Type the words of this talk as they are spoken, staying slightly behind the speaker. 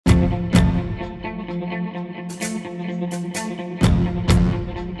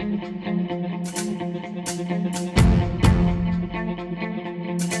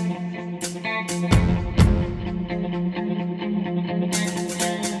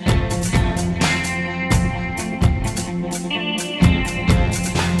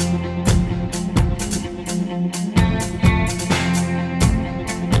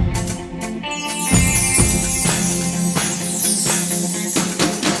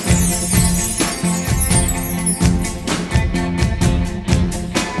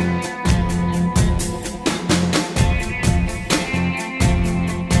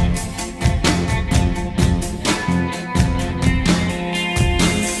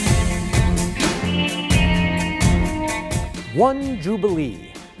One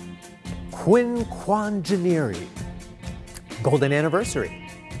Jubilee, quinquagenary, golden anniversary,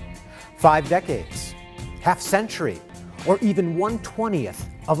 5 decades, half century, or even 1/20th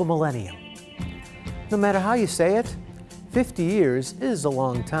of a millennium. No matter how you say it, 50 years is a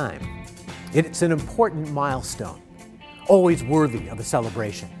long time. It's an important milestone, always worthy of a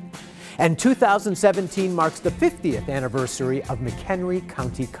celebration. And 2017 marks the 50th anniversary of McHenry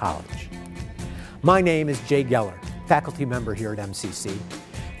County College. My name is Jay Geller, faculty member here at MCC.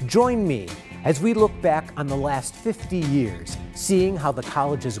 Join me as we look back on the last 50 years, seeing how the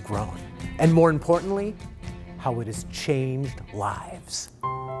college has grown, and more importantly, how it has changed lives.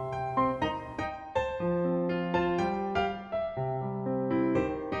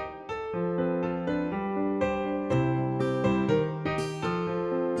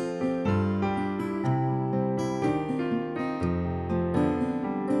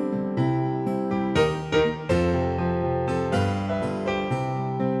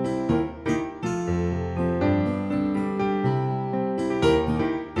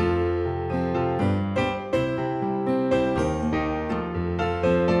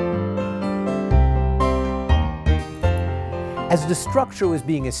 As the structure was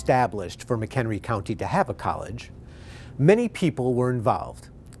being established for McHenry County to have a college, many people were involved.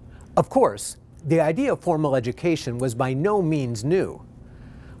 Of course, the idea of formal education was by no means new.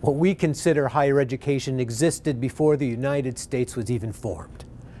 What we consider higher education existed before the United States was even formed.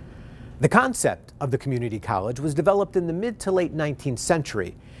 The concept of the community college was developed in the mid to late 19th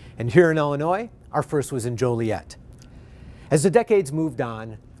century, and here in Illinois, our first was in Joliet. As the decades moved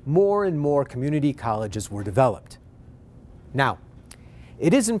on, more and more community colleges were developed. Now,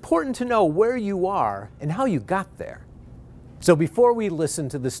 it is important to know where you are and how you got there. So before we listen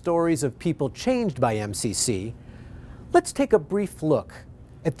to the stories of people changed by MCC, let's take a brief look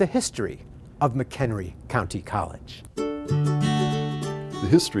at the history of McHenry County College. The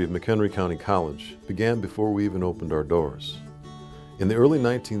history of McHenry County College began before we even opened our doors. In the early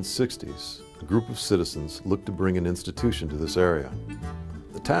 1960s, a group of citizens looked to bring an institution to this area.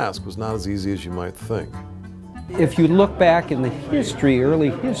 The task was not as easy as you might think. If you look back in the history,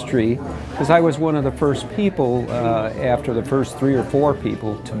 early history, because I was one of the first people after the first 3 or 4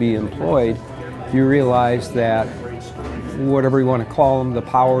 people to be employed, you realize that whatever you want to call them, the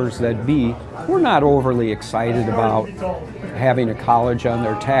powers that be, were not overly excited about having a college on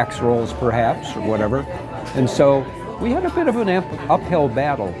their tax rolls perhaps or whatever. And so we had a bit of an uphill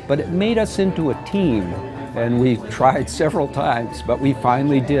battle, but it made us into a team. And we tried several times, but we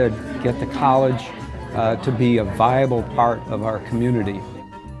finally did get the college to be a viable part of our community.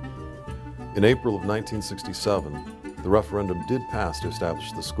 In April of 1967, the referendum did pass to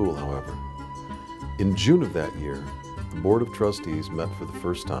establish the school, however. In June of that year, the Board of Trustees met for the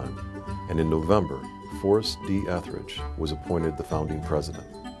first time, and in November, Forrest D. Etheridge was appointed the founding president.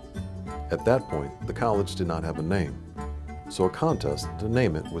 At that point, the college did not have a name, so a contest to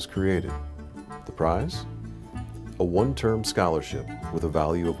name it was created. The prize? A one-term scholarship with a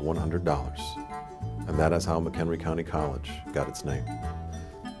value of $100. And that is how McHenry County College got its name.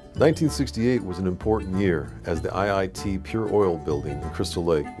 1968 was an important year as the IIT Pure Oil building in Crystal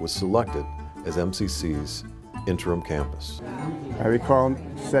Lake was selected as MCC's interim campus. I recall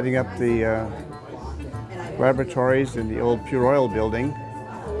setting up the laboratories in the old Pure Oil building,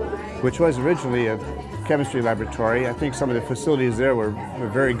 which was originally a chemistry laboratory. I think some of the facilities there were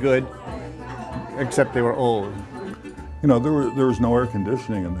very good, except they were old. You know, there was no air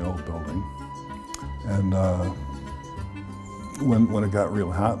conditioning in the old building. And when it got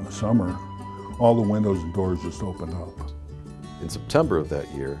real hot in the summer, all the windows and doors just opened up. In September of that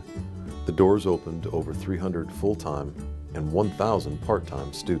year, the doors opened to over 300 full-time and 1,000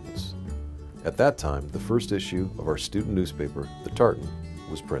 part-time students. At that time, the first issue of our student newspaper, The Tartan,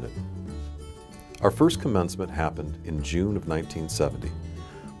 was printed. Our first commencement happened in June of 1970,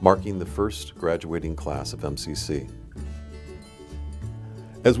 marking the first graduating class of MCC.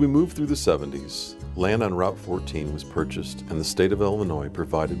 As we moved through the 70s, land on Route 14 was purchased and the state of Illinois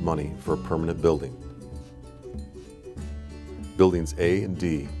provided money for a permanent building. Buildings A and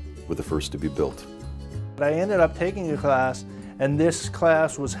D were the first to be built. I ended up taking a class, and this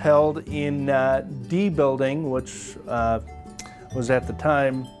class was held in D building, which was at the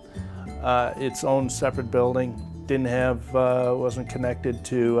time its own separate building. Didn't have, wasn't connected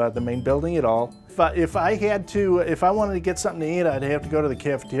to the main building at all. If I wanted to get something to eat, I'd have to go to the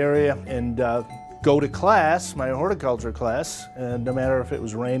cafeteria and go to class, my horticulture class, and no matter if it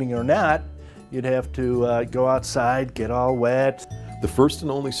was raining or not, you'd have to go outside, get all wet. The first and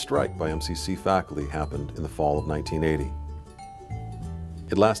only strike by MCC faculty happened in the fall of 1980.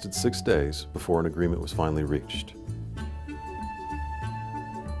 It lasted 6 days before an agreement was finally reached.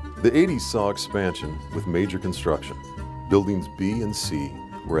 The 80s saw expansion with major construction. Buildings B and C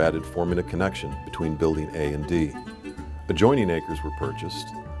were added, forming a connection between building A and D. Adjoining acres were purchased,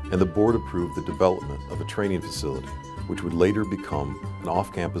 and the board approved the development of a training facility, which would later become an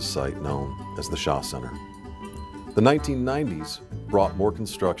off-campus site known as the Shaw Center. The 1990s brought more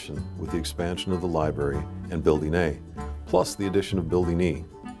construction with the expansion of the library and Building A, plus the addition of Building E.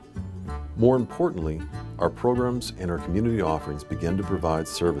 More importantly, our programs and our community offerings began to provide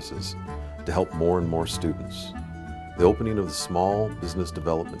services to help more and more students. The opening of the Small Business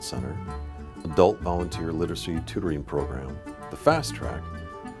Development Center, Adult Volunteer Literacy Tutoring Program, the Fast Track,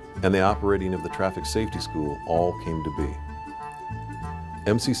 and the operating of the Traffic Safety School all came to be.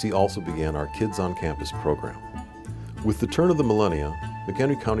 MCC also began our Kids on Campus program. With the turn of the millennia,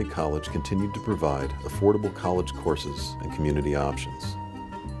 McHenry County College continued to provide affordable college courses and community options.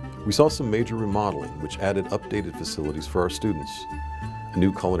 We saw some major remodeling, which added updated facilities for our students. A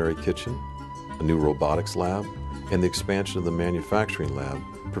new culinary kitchen, a new robotics lab, and the expansion of the manufacturing lab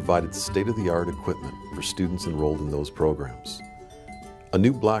provided state-of-the-art equipment for students enrolled in those programs. A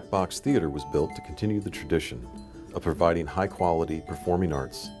new black box theater was built to continue the tradition of providing high-quality performing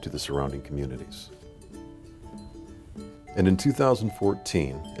arts to the surrounding communities. And in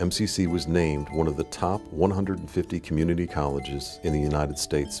 2014, MCC was named one of the top 150 community colleges in the United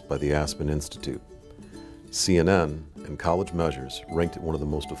States by the Aspen Institute. CNN and College Measures ranked it one of the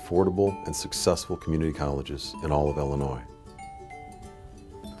most affordable and successful community colleges in all of Illinois.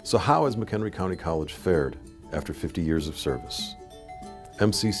 So how has McHenry County College fared after 50 years of service?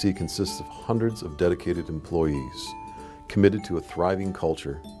 MCC consists of hundreds of dedicated employees committed to a thriving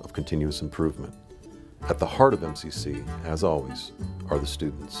culture of continuous improvement. At the heart of MCC, as always, are the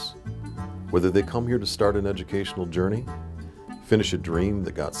students. Whether they come here to start an educational journey, finish a dream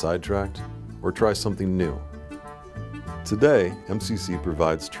that got sidetracked, or try something new. Today, MCC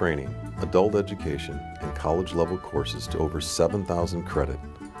provides training, adult education, and college-level courses to over 7,000 credit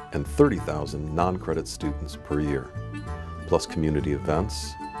and 30,000 non-credit students per year, plus community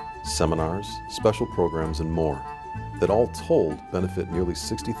events, seminars, special programs, and more that all told benefit nearly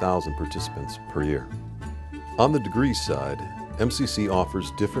 60,000 participants per year. On the degree side, MCC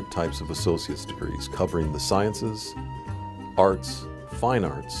offers different types of associate's degrees covering the sciences, arts, fine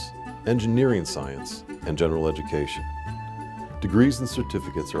arts, engineering science, and general education. Degrees and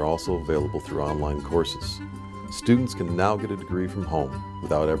certificates are also available through online courses. Students can now get a degree from home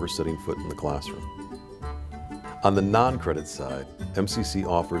without ever setting foot in the classroom. On the non-credit side, MCC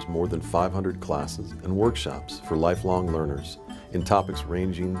offers more than 500 classes and workshops for lifelong learners in topics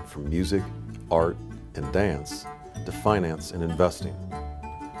ranging from music, art, and dance to finance and investing.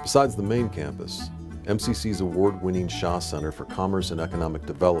 Besides the main campus, MCC's award-winning Shaw Center for Commerce and Economic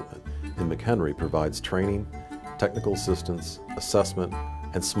Development in McHenry provides training, technical assistance, assessment,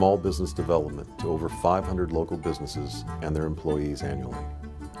 and small business development to over 500 local businesses and their employees annually.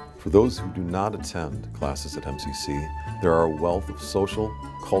 For those who do not attend classes at MCC, there are a wealth of social,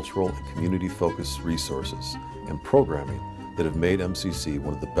 cultural, and community-focused resources and programming that have made MCC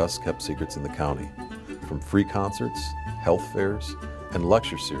one of the best-kept secrets in the county, from free concerts, health fairs, and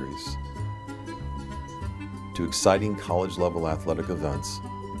lecture series, to exciting college-level athletic events,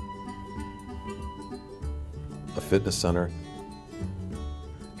 a fitness center,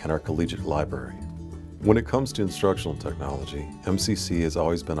 and our collegiate library. When it comes to instructional technology, MCC has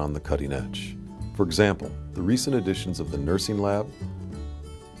always been on the cutting edge. For example, the recent additions of the nursing lab,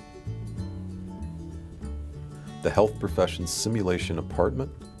 the health professions simulation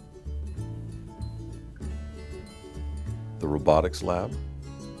apartment, the robotics lab,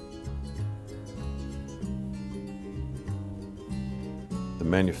 the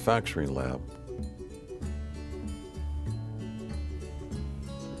manufacturing lab,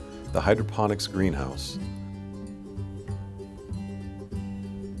 the hydroponics greenhouse,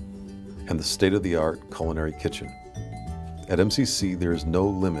 and the state-of-the-art culinary kitchen. At MCC, there is no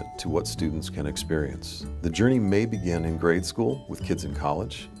limit to what students can experience. The journey may begin in grade school with kids in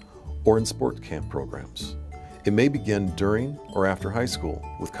college, or in sport camp programs. It may begin during or after high school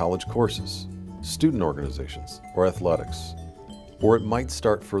with college courses, student organizations, or athletics. Or it might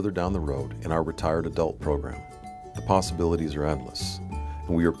start further down the road in our retired adult program. The possibilities are endless,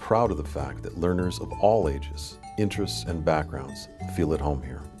 and we are proud of the fact that learners of all ages, interests, and backgrounds feel at home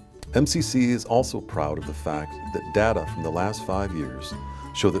here. MCC is also proud of the fact that data from the last 5 years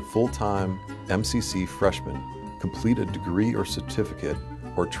show that full-time MCC freshmen complete a degree or certificate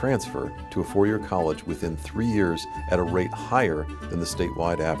or transfer to a four-year college within 3 years at a rate higher than the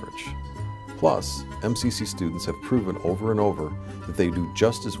statewide average. Plus, MCC students have proven over and over that they do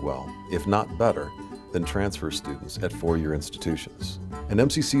just as well, if not better, than transfer students at four-year institutions. And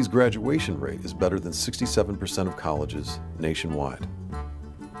MCC's graduation rate is better than 67% of colleges nationwide.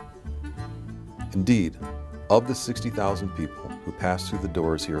 Indeed, of the 60,000 people who pass through the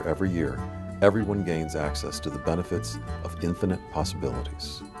doors here every year, everyone gains access to the benefits of infinite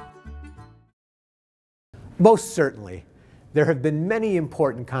possibilities. Most certainly, there have been many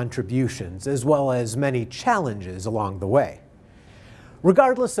important contributions as well as many challenges along the way.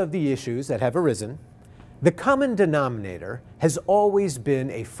 Regardless of the issues that have arisen, the common denominator has always been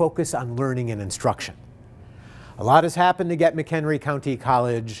a focus on learning and instruction. A lot has happened to get McHenry County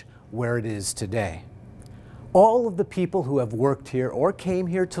College where it is today. All of the people who have worked here or came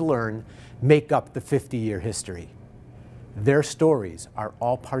here to learn make up the 50-year history. Their stories are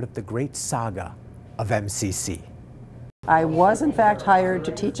all part of the great saga of MCC. I was in fact hired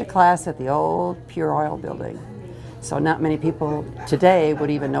to teach a class at the old Pure Oil building. So not many people today would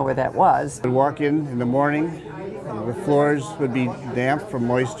even know where that was. I'd walk in the morning, the floors would be damp from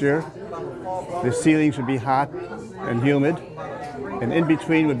moisture, the ceilings would be hot and humid, and in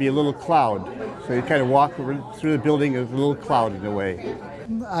between would be a little cloud. So you kind of walk through the building as a little cloud in a way.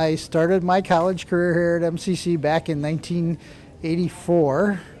 I started my college career here at MCC back in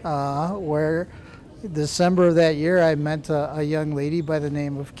 1984, where December of that year I met a young lady by the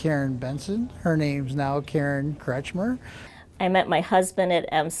name of Karen Benson. Her name's now Karen Kretschmer. I met my husband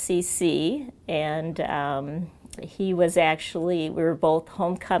at MCC, and he was actually, we were both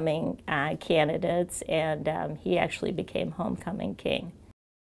homecoming candidates, and he actually became homecoming king.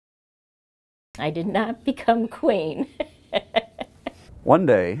 I did not become queen. One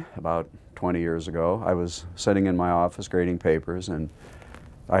day, about 20 years ago, I was sitting in my office grading papers, and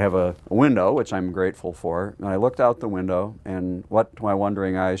I have a window, which I'm grateful for, and I looked out the window, and what to my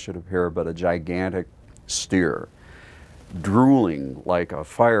wondering eyes should appear but a gigantic steer, drooling like a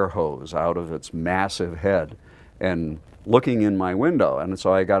fire hose out of its massive head, and looking in my window. And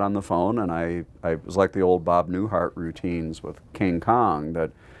so I got on the phone, and I was like the old Bob Newhart routines with King Kong,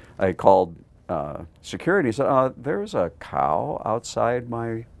 that I called security, said, there's a cow outside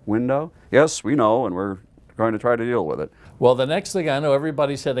my window. Yes, we know, and we're going to try to deal with it. Well, the next thing I know,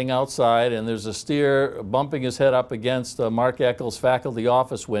 everybody's heading outside, and there's a steer bumping his head up against Mark Eckel's faculty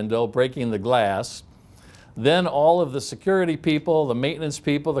office window, breaking the glass. Then all of the security people, the maintenance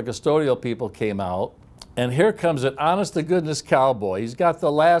people, the custodial people came out, and here comes an honest-to-goodness cowboy. He's got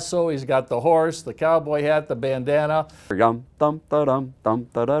the lasso, he's got the horse, the cowboy hat, the bandana. Yum, thump, da dum,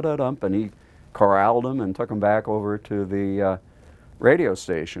 thump, da da da dump, and he corralled him and took him back over to the radio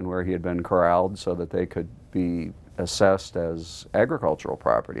station where he had been corralled so that they could be assessed as agricultural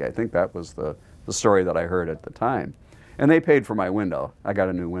property. I think that was the story that I heard at the time. And they paid for my window. I got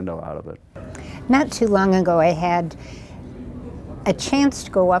a new window out of it. Not too long ago I had a chance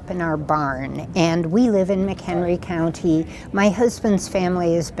to go up in our barn, and we live in McHenry County. My husband's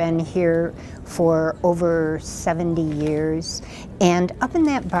family has been here for over 70 years, and up in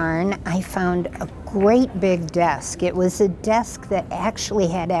that barn I found a great big desk. It was a desk that actually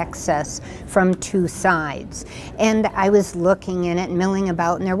had access from two sides, and I was looking in it, milling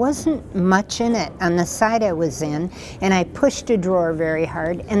about, and there wasn't much in it on the side I was in, and I pushed a drawer very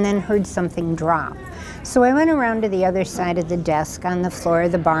hard and then heard something drop. So I went around to the other side of the desk on the floor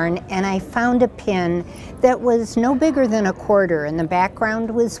of the barn, and I found a pin that was no bigger than a quarter, and the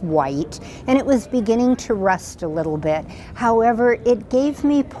background was white, and it was beginning to rust a little bit. However, it gave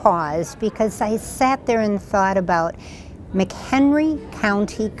me pause because I sat there and thought about McHenry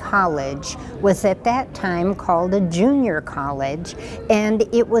County College was at that time called a junior college, and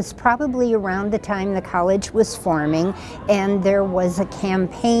it was probably around the time the college was forming, and there was a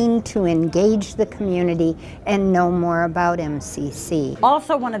campaign to engage the community and know more about MCC.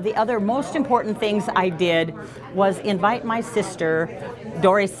 Also, one of the other most important things I did was invite my sister,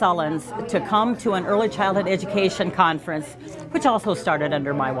 Dory Sullins, to come to an early childhood education conference, which also started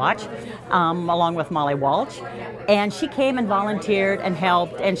under my watch, along with Molly Walsh. And she came and volunteered and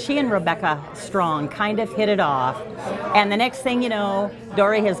helped, and she and Rebecca Strong kind of hit it off. And the next thing you know,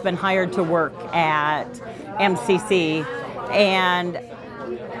 Dory has been hired to work at MCC, and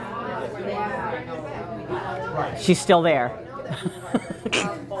she's still there.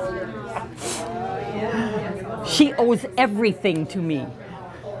 She owes everything to me.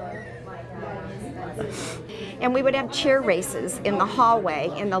 And we would have chair races in the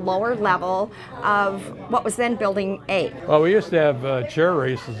hallway in the lower level of what was then Building A. Well, we used to have chair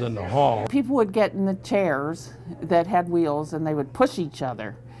races in the hall. People would get in the chairs that had wheels, and they would push each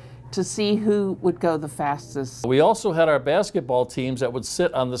other to see who would go the fastest. We also had our basketball teams that would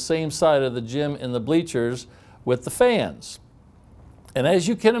sit on the same side of the gym in the bleachers with the fans. And as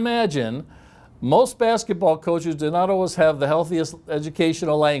you can imagine, Most basketball coaches do not always have the healthiest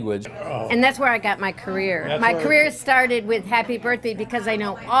educational language. And that's where I got my career. My career started with happy birthday because I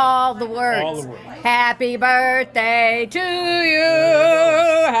know all the words. All the words. Happy birthday to you.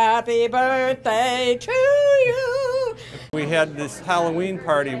 Happy birthday to you. We had this Halloween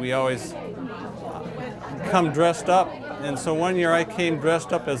party. We always come dressed up. And so one year I came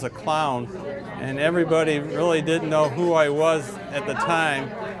dressed up as a clown, and everybody really didn't know who I was at the time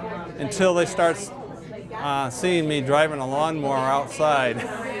until they start seeing me driving a lawnmower outside.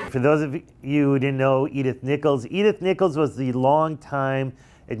 For those of you who didn't know Edith Nichols was the longtime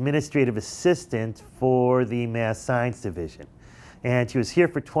administrative assistant for the Math Science Division. And she was here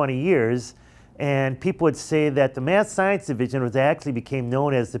for 20 years, and people would say that the Math Science Division actually became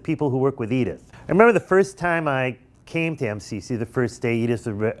known as the people who work with Edith. I remember the first time I came to MCC, the first day, Edith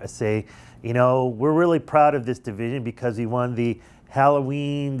would say, you know, we're really proud of this division because we won the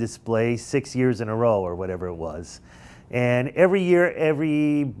Halloween display 6 years in a row or whatever it was. And every year,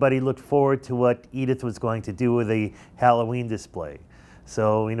 everybody looked forward to what Edith was going to do with the Halloween display.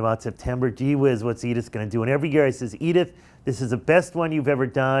 So in about September, gee whiz, what's Edith going to do? And every year I says, Edith, this is the best one you've ever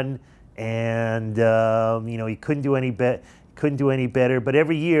done, and you know, you couldn't do any better. But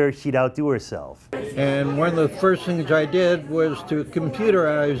every year she'd outdo herself. And one of the first things I did was to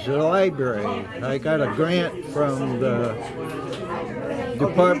computerize the library. I got a grant from the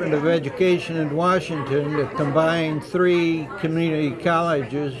Department of Education in Washington to combine 3 community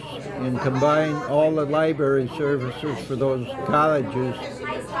colleges and combine all the library services for those colleges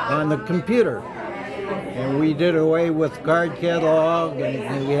on the computer. And we did away with card catalog,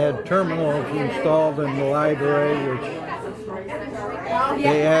 and we had terminals installed in the library, which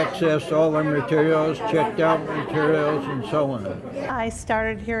they accessed all their materials, checked out materials, and so on. I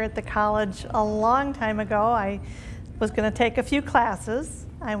started here at the college a long time ago. I was going to take a few classes.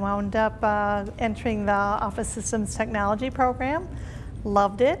 I wound up entering the Office Systems Technology program,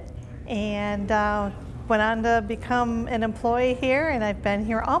 loved it, and went on to become an employee here, and I've been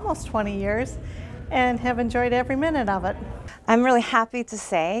here almost 20 years and have enjoyed every minute of it. I'm really happy to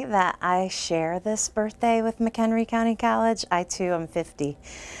say that I share this birthday with McHenry County College. I too am 50.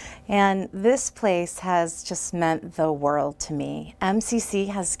 And this place has just meant the world to me. MCC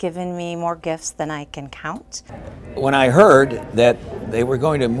has given me more gifts than I can count. When I heard that they were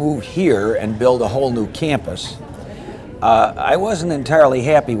going to move here and build a whole new campus, I wasn't entirely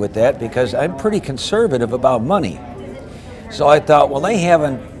happy with that because I'm pretty conservative about money. So I thought, well, they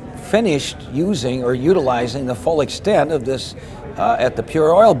haven't finished using or utilizing the full extent of this at the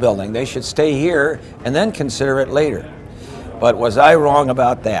Pure Oil building. They should stay here and then consider it later. But was I wrong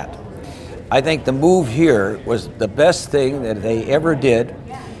about that? I think the move here was the best thing that they ever did,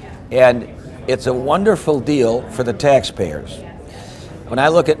 and it's a wonderful deal for the taxpayers. When I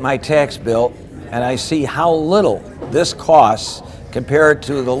look at my tax bill and I see how little this costs compared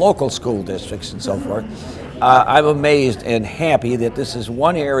to the local school districts and so forth, I'm amazed and happy that this is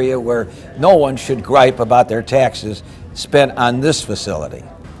one area where no one should gripe about their taxes spent on this facility.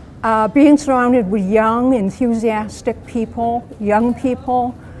 Being surrounded with young, enthusiastic people, young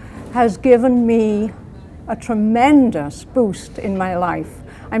people, has given me a tremendous boost in my life.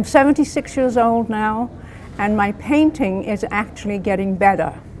 I'm 76 years old now, and my painting is actually getting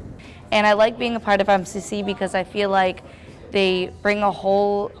better. And I like being a part of MCC because I feel like they bring a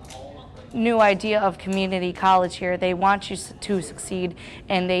whole new idea of community college here. They want you to succeed,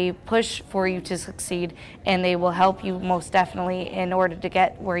 and they push for you to succeed, and they will help you most definitely in order to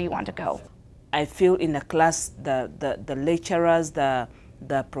get where you want to go. I feel in the class, the lecturers, the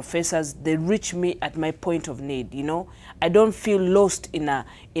professors, they reach me at my point of need, you know. I don't feel lost in a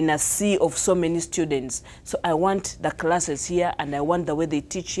sea of so many students. So I want the classes here, and I want the way they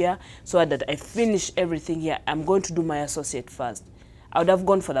teach here, so that I finish everything here. I'm going to do my associate first. I would have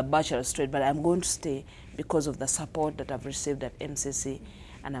gone for the bachelor straight, but I'm going to stay because of the support that I've received at MCC,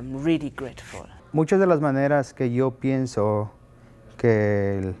 and I'm really grateful. Muchas de las maneras que yo pienso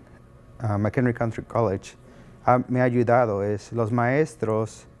que el McHenry County College me ha ayudado es los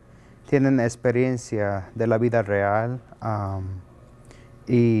maestros tienen experiencia de la vida real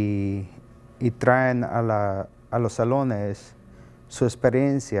y traen a los salones su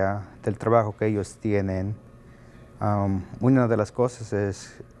experiencia del trabajo que ellos tienen. Una de las cosas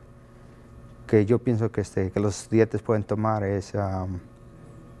es que yo pienso que los estudiantes pueden tomar es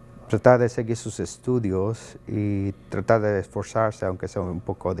tratar de seguir sus estudios y tratar de esforzarse, aunque sea un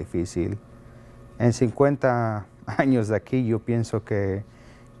poco difícil. En 50 años de aquí, yo pienso que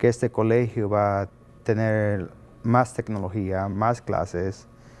este colegio va a tener más tecnología, más clases,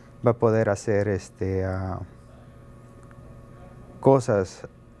 va a poder hacer cosas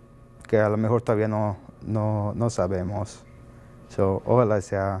que a lo mejor todavía no sabemos. So, ojalá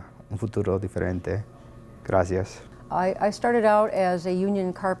sea un futuro diferente. Gracias. I started out as a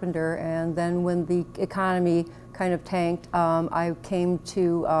union carpenter, and then when the economy kind of tanked, I came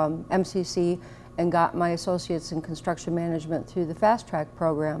to MCC and got my associates in construction management through the fast track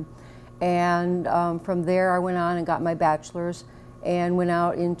program. And from there I went on and got my bachelor's and went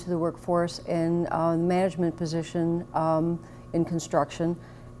out into the workforce in management position in construction.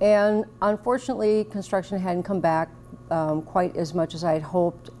 And unfortunately, construction hadn't come back quite as much as I had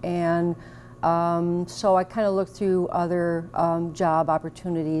hoped, and so I kind of looked through other job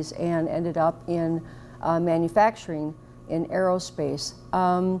opportunities and ended up in manufacturing in aerospace.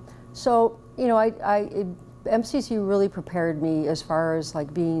 So, you know, MCC really prepared me as far as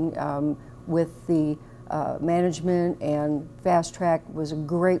like being with the management, and Fast Track was a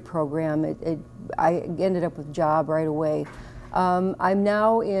great program. I ended up with a job right away. I'm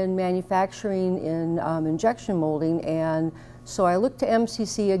now in manufacturing in injection molding, and so I looked to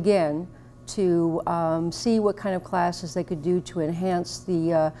MCC again to see what kind of classes they could do to enhance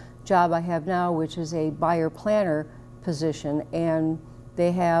the job I have now, which is a buyer planner position. And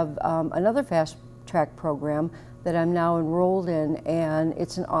they have another fast track program that I'm now enrolled in, and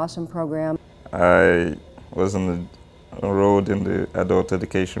it's an awesome program. I was enrolled in the adult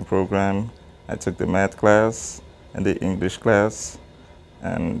education program. I took the math class and the English class,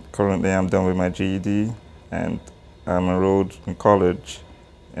 and currently I'm done with my GED, and I'm enrolled in college,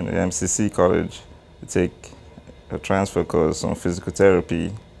 in the MCC college, to take a transfer course on physical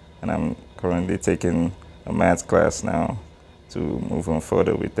therapy, and I'm currently taking a math class now to move on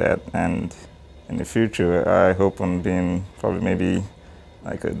further with that. And in the future, I hope on being probably maybe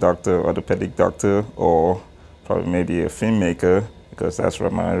like a doctor, orthopedic doctor, or probably maybe a filmmaker, because that's where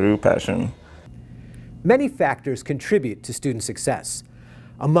my real passion. Many factors contribute to student success.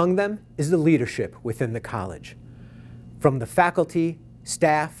 Among them is the leadership within the college. From the faculty,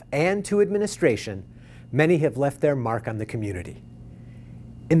 staff, and to administration, many have left their mark on the community.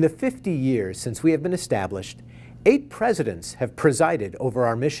 In the 50 years since we have been established, 8 presidents have presided over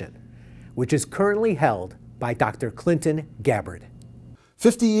our mission, which is currently held by Dr. Clinton Gabbard.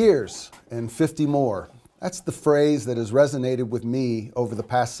 50 years and 50 more. That's the phrase that has resonated with me over the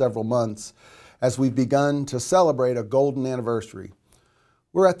past several months as we've begun to celebrate a golden anniversary.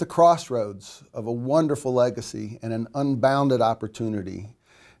 We're at the crossroads of a wonderful legacy and an unbounded opportunity.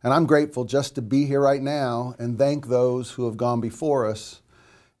 And I'm grateful just to be here right now and thank those who have gone before us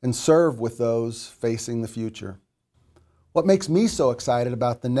and serve with those facing the future. What makes me so excited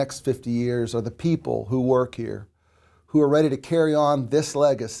about the next 50 years are the people who work here, who are ready to carry on this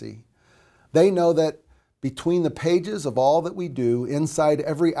legacy. They know that between the pages of all that we do, inside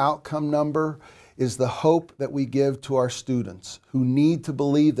every outcome number, is the hope that we give to our students who need to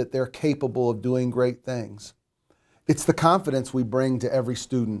believe that they're capable of doing great things. It's the confidence we bring to every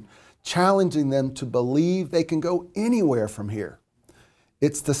student, challenging them to believe they can go anywhere from here.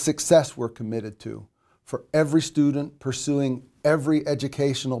 It's the success we're committed to for every student pursuing every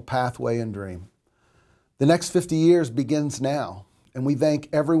educational pathway and dream. The next 50 years begins now, and we thank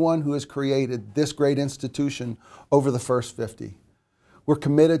everyone who has created this great institution over the first 50. We're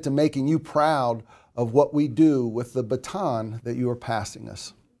committed to making you proud of what we do with the baton that you are passing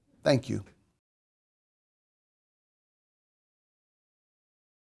us. Thank you.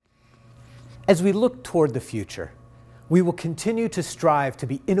 As we look toward the future, we will continue to strive to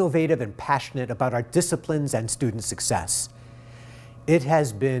be innovative and passionate about our disciplines and student success. It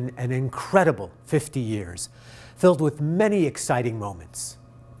has been an incredible 50 years, filled with many exciting moments.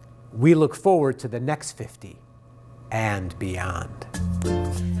 We look forward to the next 50 and beyond.